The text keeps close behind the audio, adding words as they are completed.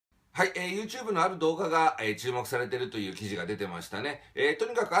はい、YouTube のある動画が、注目されているという記事が出てましたね。と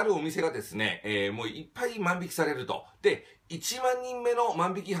にかくあるお店がですね、もういっぱい万引きされると。で、1万人目の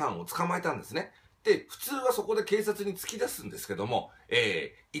万引き犯を捕まえたんですね。で、普通はそこで警察に突き出すんですけども、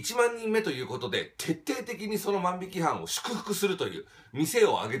1万人目ということで、徹底的にその万引き犯を祝福するという、店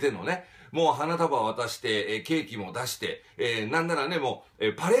を挙げてのね、もう花束を渡して、ケーキも出して、なんならね、も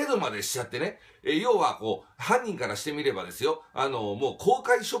う、パレードまでしちゃってね、要はこう、犯人からしてみればですよ、もう公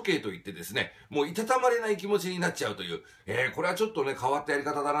開処刑といってですね、もういたたまれない気持ちになっちゃうという、これはちょっとね、変わったやり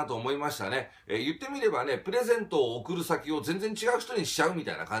方だなと思いましたね。言ってみればね、プレゼントを送る先を全然違う人にしちゃうみ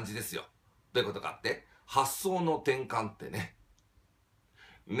たいな感じですよ。どういうことかって、発想の転換ってね。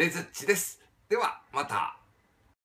ねづっちです。では、また。